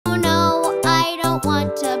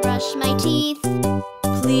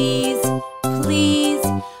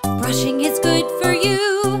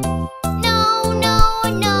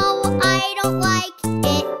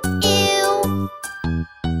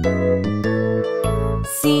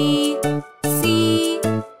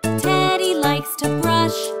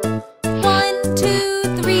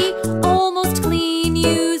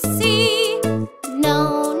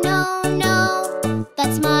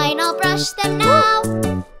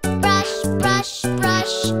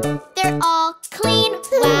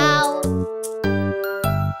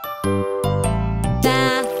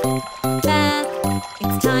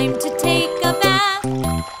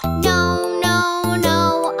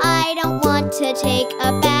to take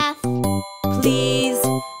a bath. Please,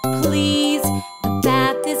 please, the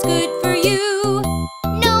bath is good for you.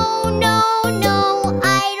 No, no, no,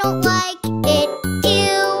 I don't like it.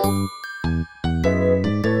 Ew.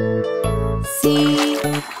 See,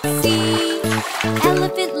 see,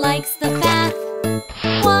 elephant likes the bath.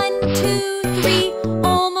 1, 2, 3,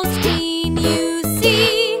 almost clean, you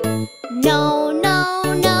see. No, no,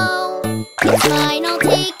 no, it's mine, I'll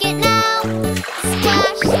take it now.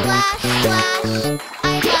 Splash, splash, splash, I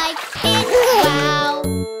like it, wow.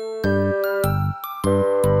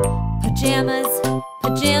 Pajamas,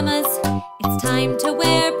 pajamas, it's time to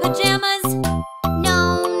wear pajamas.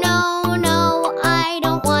 No, no, no, I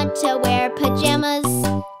don't want to wear pajamas.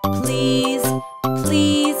 Please,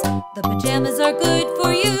 please, the pajamas are good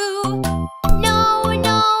for you. No,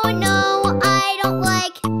 no, no, I don't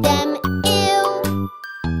like them, ew.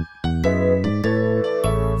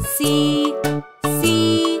 See,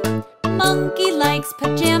 see, monkey likes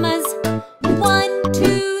pajamas. 1,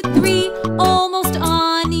 2, 3, almost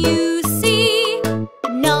on, you see.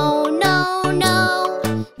 No, no, no,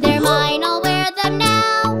 they're mine, I'll wear them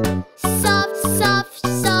now. Soft, soft,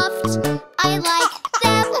 soft, I like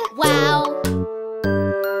them, wow.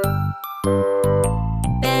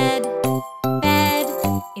 Bed, bed,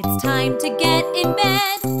 it's time to get in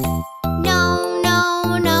bed. No,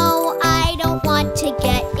 no, no, I don't want to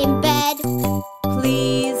get in bed.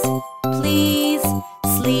 Please, please,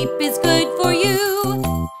 sleep is good for you.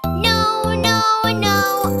 No, no,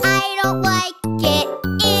 no, I don't like it,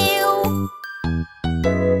 ew.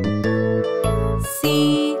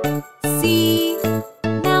 See, see,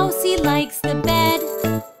 Mousy likes the bed.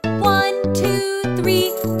 1, 2,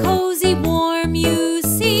 3, cozy, warm, you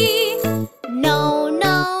see. No,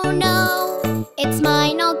 no, no, it's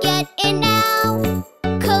mine, I'll get in now.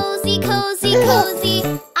 Cozy, cozy, cozy,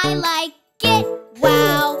 I like it,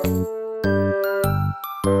 wow.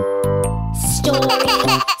 Story,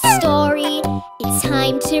 story, it's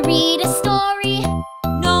time to read a story.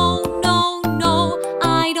 No, no, no,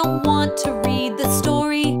 I don't want to read the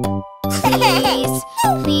story. Please,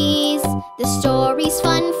 please, the story's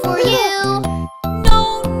fun for you.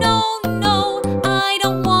 No, no, no, I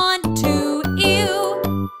don't want to, ew.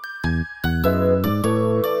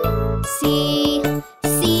 See,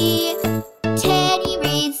 see, Teddy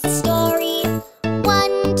reads the story.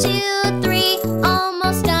 1, 2, 3,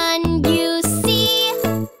 almost done, you see.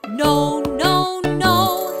 No, no,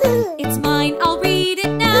 no, it's mine, I'll read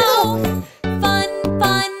it now. Fun,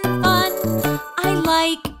 fun, fun, I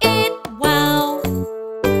like it, wow.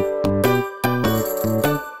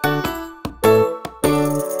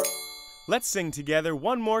 Let's sing together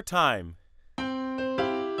one more time.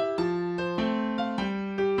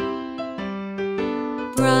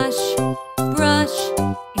 Brush, brush,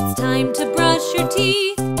 it's time to brush your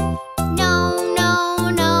teeth. No, no,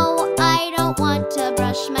 no, I don't want to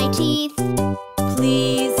brush my teeth.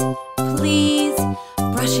 Please, please,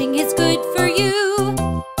 brushing is good for you.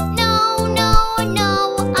 No, no,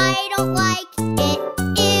 no, I don't like it,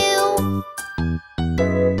 ew.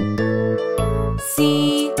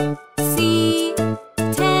 See, see,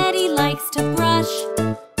 Teddy likes to brush.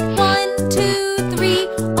 1, 2, 3,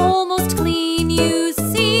 almost clean, you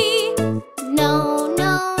see. No,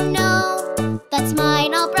 no, no, that's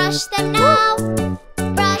mine, I'll brush them now.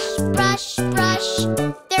 Brush, brush, brush,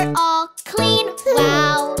 they're all clean,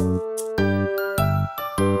 wow.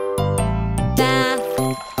 Bath,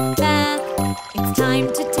 bath, it's time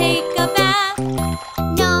to take a bath.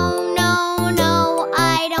 No, no, no,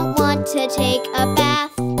 I don't want to take a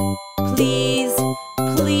bath. Please,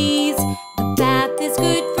 please, the bath is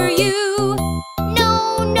good for you.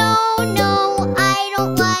 No, no, no, I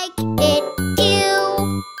don't like it, ew.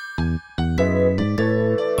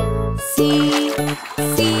 See,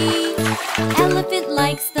 see, elephant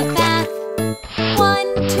likes the bath.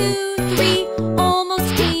 1, 2, 3,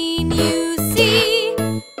 almost clean, you see.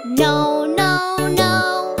 No, no,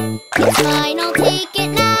 no, it's mine, I'll take it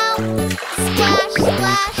now. Splash,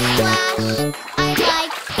 splash, splash, I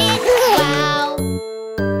like it, wow.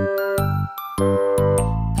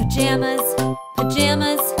 Pajamas,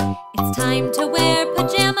 pajamas, it's time to wear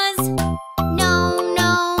pajamas. No,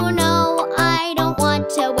 no, no, I don't want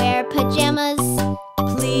to wear pajamas.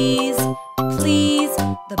 Please, please,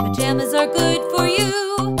 the pajamas are good for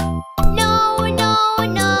you. No, no,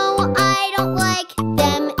 no, I don't like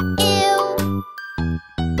them, ew.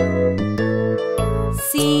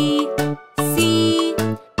 See, see,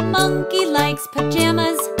 monkey likes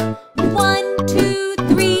pajamas. 1, 2,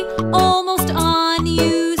 3, almost on,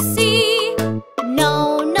 you see.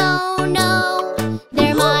 No, no, no,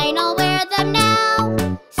 they're mine, I'll wear them now.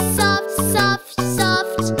 Soft, soft,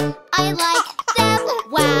 soft, I like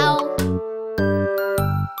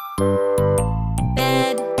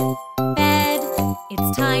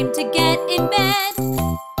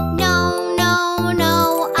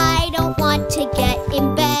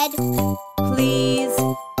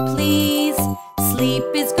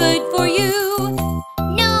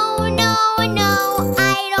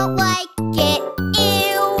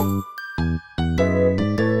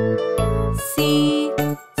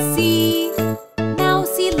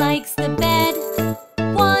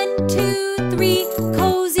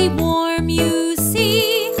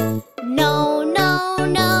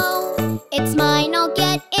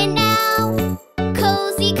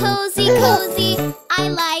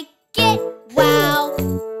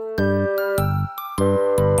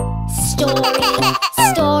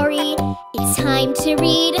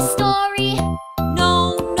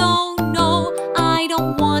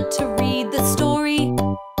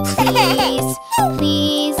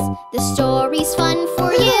stories, fun